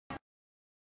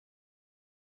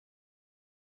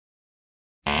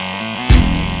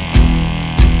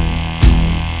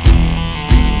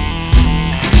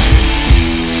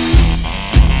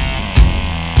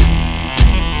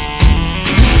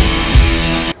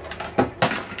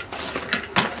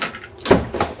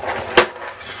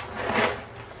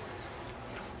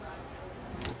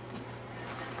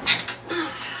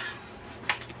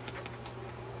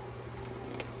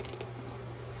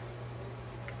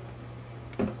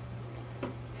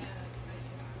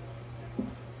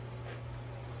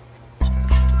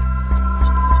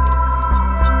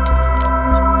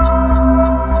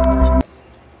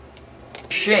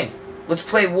Shane, let's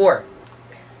play war.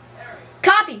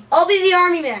 Copy. I'll be the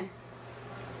army man.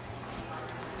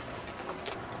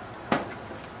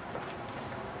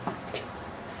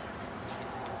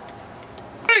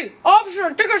 Hey, officer,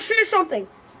 I think I see something.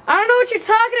 I don't know what you're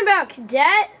talking about,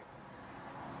 cadet.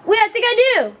 Wait, I think I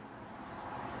do.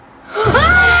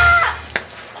 Ah!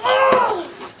 Oh!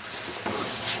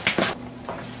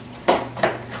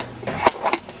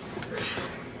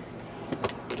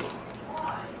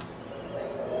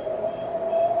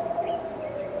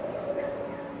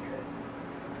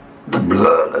 The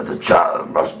blood of the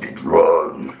child must be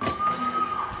drawn.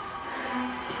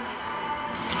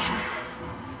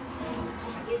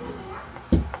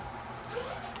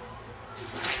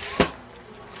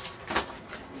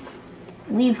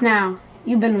 Leave now.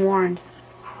 You've been warned.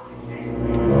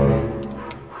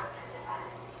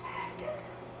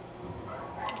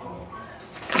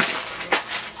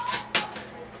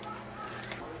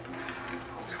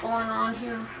 What's going on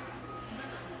here?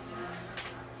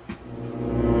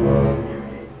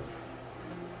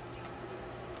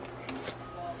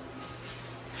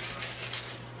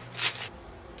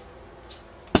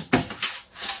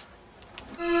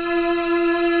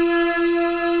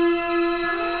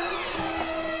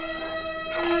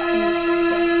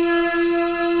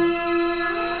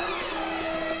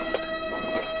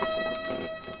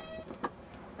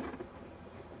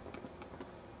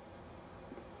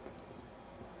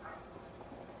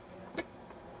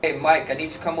 Hey, Mike, I need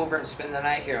you to come over and spend the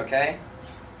night here, okay?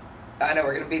 I know,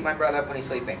 we're gonna beat my brother up when he's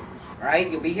sleeping. Alright,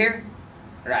 you'll be here?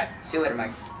 Alright, see you later, Mike.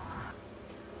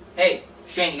 Hey,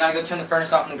 Shane, you gotta go turn the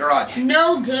furnace off in the garage.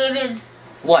 No, David.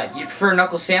 What, you prefer a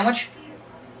knuckle sandwich?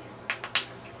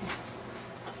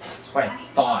 That's what I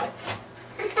thought.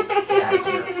 Get out of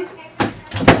here.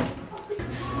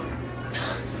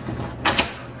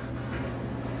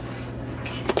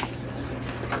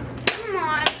 Come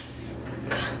on.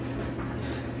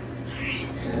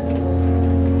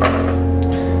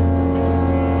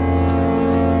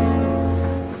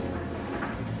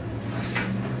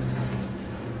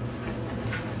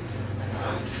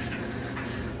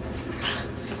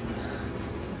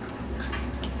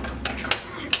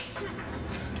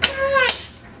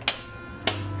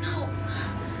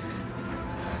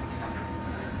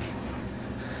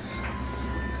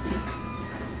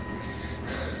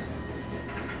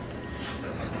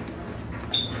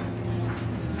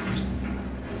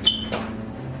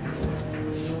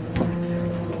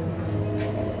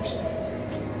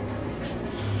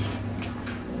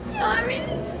 Mommy,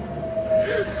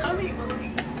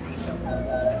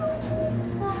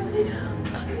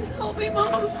 please help me,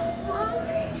 Mom.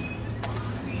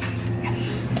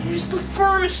 Here's the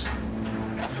furnace.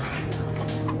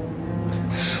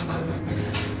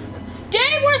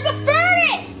 Dave, where's the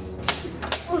furnace?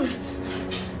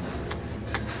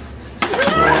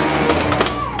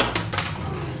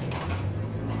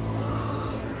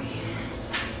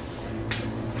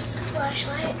 Where's the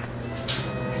flashlight?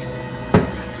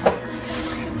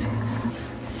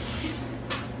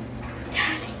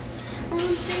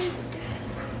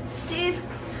 Dave,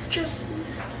 just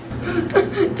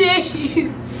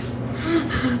Dave,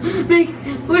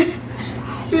 where's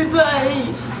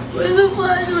the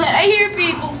flashlight? I hear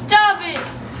people. Stop it!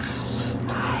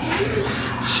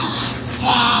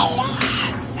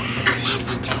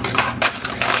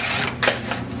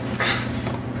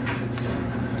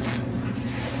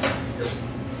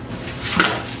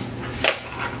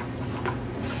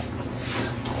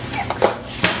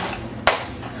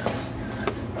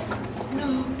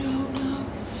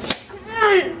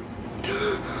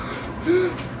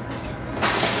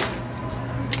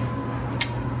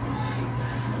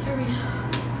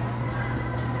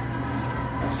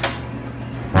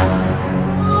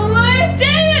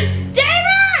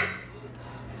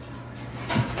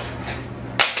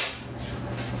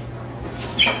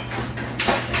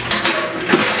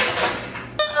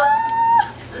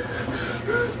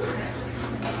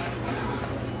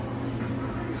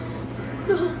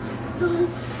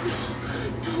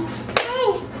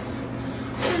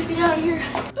 Out of here.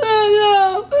 Oh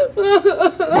no!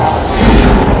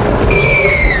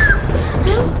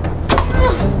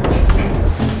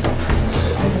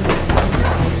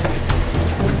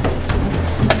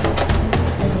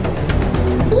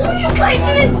 What are you guys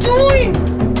even doing?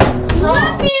 You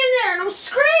left me in there and I'm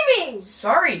screaming!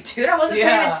 Sorry, dude, I wasn't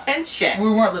paying attention. We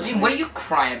weren't I listening. mean, what are you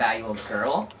crying about, you little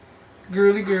girl?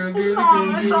 Girly girl, girly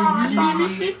girl.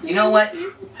 You know what?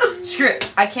 Screw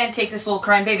it. I can't take this little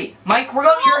crying baby. Mike, we're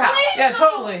going to your house. Yeah,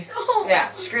 totally. Yeah,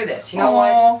 screw this. You know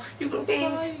what? You gonna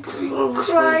Baby, cry? you gonna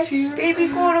cry? Baby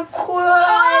gonna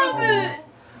cry.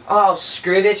 Oh,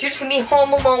 screw this. You're just gonna be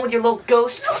home alone with your little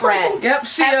ghost friend. Yep,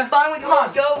 see ya. Have fun with your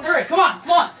little ghost. Hurry, come on,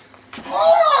 come on.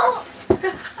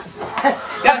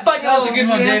 Have fun, you That was a little good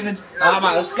one, man. David. Come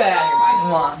on, let's get out of here,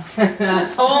 Mike. Come on.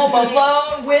 Home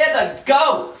alone with a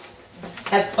ghost.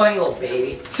 Have fun, you little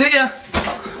baby. See ya.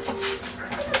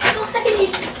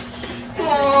 Come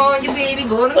on, you baby.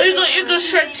 Go to Oh, you go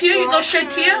straight here? You go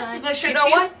straight here? You go straight You know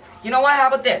here? what? You know what? How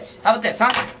about this? How about this, huh?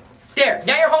 There.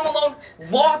 Now you're home alone,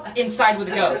 locked inside with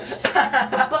a ghost.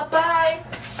 Bye-bye.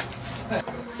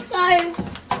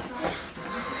 Guys.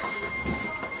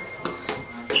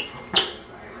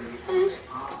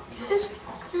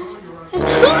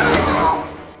 Guys.